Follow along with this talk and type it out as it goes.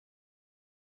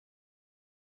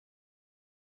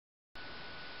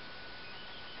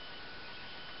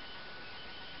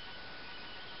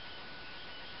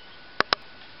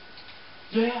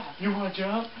Yeah, you want to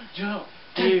jump? Jump.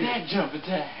 Dude. Take that jump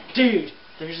attack. Dude,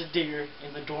 there's a deer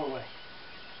in the doorway.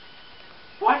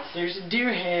 What? There's a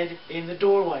deer head in the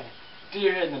doorway.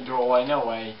 Deer in the doorway, no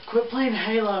way. Quit playing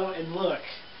Halo and look.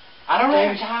 I don't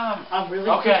have Dude, time. I'm really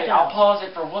Okay, freaked out. I'll pause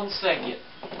it for 1 second.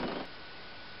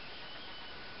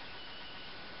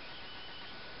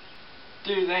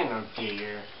 Dude, they ain't no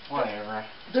deer. Whatever.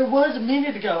 There was a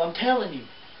minute ago, I'm telling you.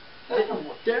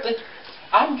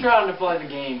 I'm trying to play the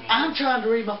game here. I'm trying to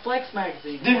read my Flex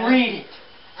magazine. Then read it.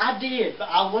 I did, but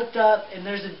I looked up and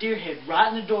there's a deer head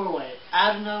right in the doorway,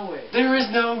 out of nowhere. There is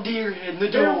no deer head in the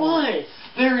There doorway. was.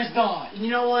 There is not. You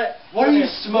know what? What are you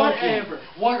smoking? Whatever.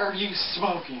 What are you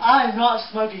smoking? I am not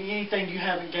smoking anything you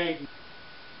haven't gave me.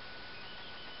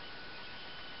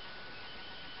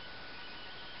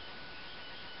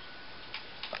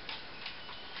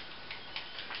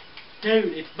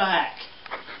 Dude, it's back.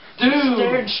 Dude! It's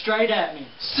staring straight at me.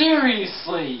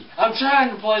 Seriously! I'm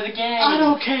trying to play the game. I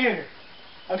don't care.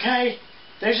 Okay?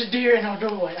 There's a deer in our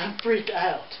doorway. I'm freaked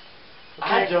out. Okay?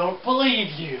 I don't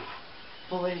believe you.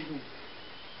 Believe me.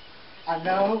 I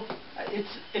know.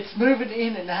 It's moving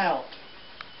in and out.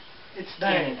 It's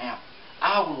there. In and out.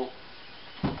 I will.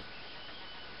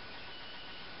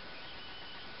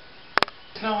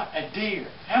 It's not a deer.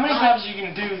 How many times are you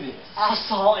going to do this? I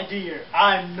saw a deer.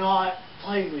 I'm not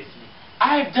playing with you.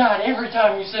 I have died every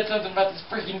time you said something about this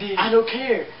freaking deer. I don't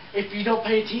care. If you don't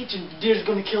pay attention, the deer's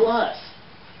going to kill us.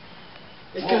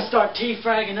 It's going to start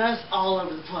t-fragging us all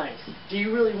over the place. Do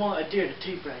you really want a deer to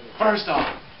t-frag it? First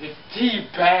off, it's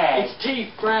T-bag. It's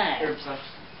t-frag. Oops, I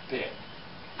spit.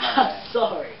 I'm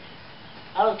sorry.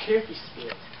 I don't care if you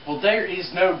spit. Well, there is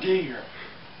no deer.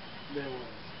 There was.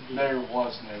 There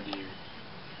was no deer.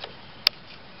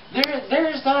 There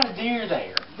is not a deer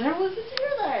there. There was a deer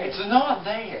there. It's not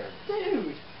there.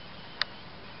 Dude.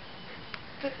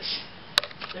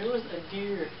 There was a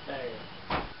deer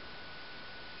there.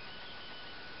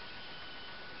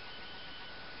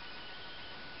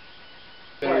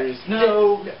 There is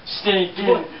no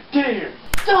stinking deer.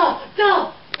 No!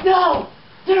 No! No!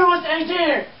 There was a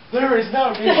deer! There is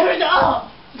no deer. There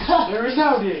no! There is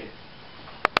no deer.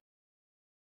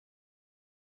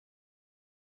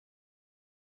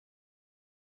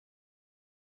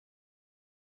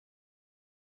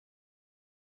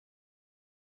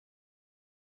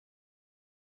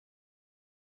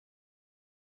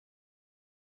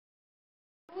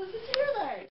 There was a deer there.